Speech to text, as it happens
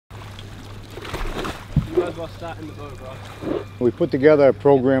guys while starting the boat, bro. We put together a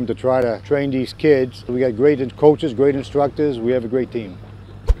program to try to train these kids. We got great coaches, great instructors. We have a great team.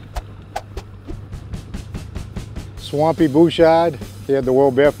 Swampy Bouchard here at the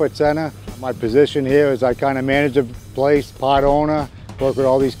World Barefoot Center. My position here is I kind of manage the place, part owner, work with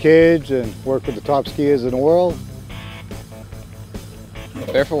all these kids and work with the top skiers in the world.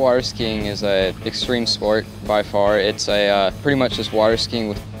 Barefoot water skiing is an extreme sport by far. It's pretty much just water skiing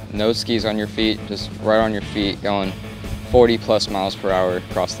with no skis on your feet, just right on your feet, going 40+ miles per hour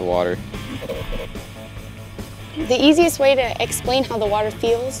across the water. The easiest way to explain how the water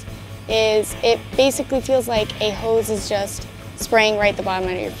feels is it basically feels like a hose is just spraying right the bottom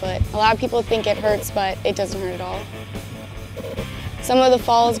of your foot. A lot of people think it hurts, but it doesn't hurt at all. Some of the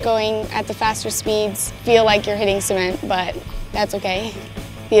falls going at the faster speeds feel like you're hitting cement, but that's okay.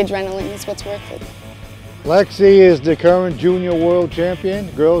 The adrenaline is what's worth it. Lexi is the current junior world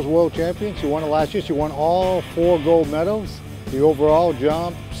champion, girls world champion. She won it last year. She won all 4 gold medals, the overall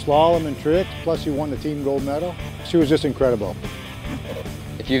jump, slalom and tricks, plus she won the team gold medal. She was just incredible.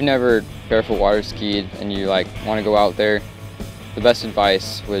 If you've never barefoot water skied and you want to go out there, the best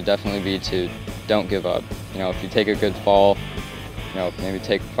advice would definitely be to don't give up. You know, if you take a good fall, you know, maybe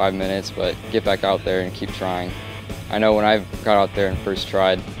take 5 minutes, but get back out there and keep trying. I know when I got out there and first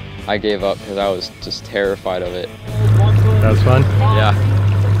tried, I gave up because I was just terrified of it. That was fun?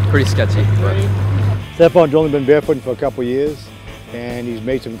 Yeah, pretty sketchy. But. Stefan's only been barefooting for a couple years, and he's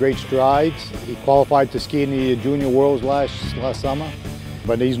made some great strides. He qualified to ski in the Junior Worlds last summer,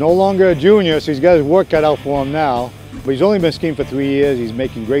 but he's no longer a junior, so he's got his work cut out for him now. But he's only been skiing for 3 years. He's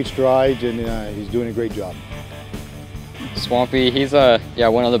making great strides, and he's doing a great job. Swampy, he's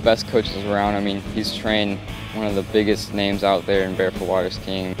one of the best coaches around. I mean, he's trained one of the biggest names out there in barefoot water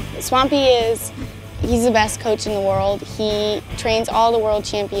skiing. Swampy he's the best coach in the world. He trains all the world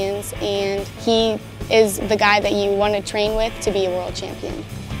champions, and he is the guy that you want to train with to be a world champion.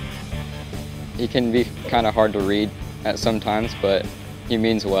 He can be kind of hard to read at sometimes, but he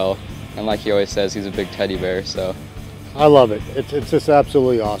means well. And like he always says, he's a big teddy bear, so. I love it. It's just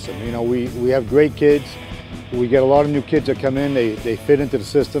absolutely awesome. You know, we have great kids. We get a lot of new kids that come in, they fit into the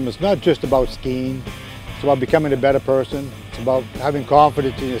system. It's not just about skiing. It's about becoming a better person. It's about having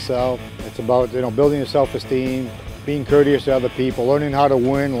confidence in yourself. It's about, you know, building your self-esteem, being courteous to other people, learning how to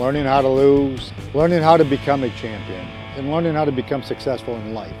win, learning how to lose, learning how to become a champion, and learning how to become successful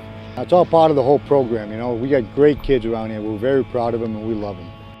in life. That's all part of the whole program, you know. We got great kids around here. We're very proud of them and we love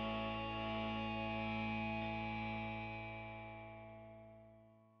them.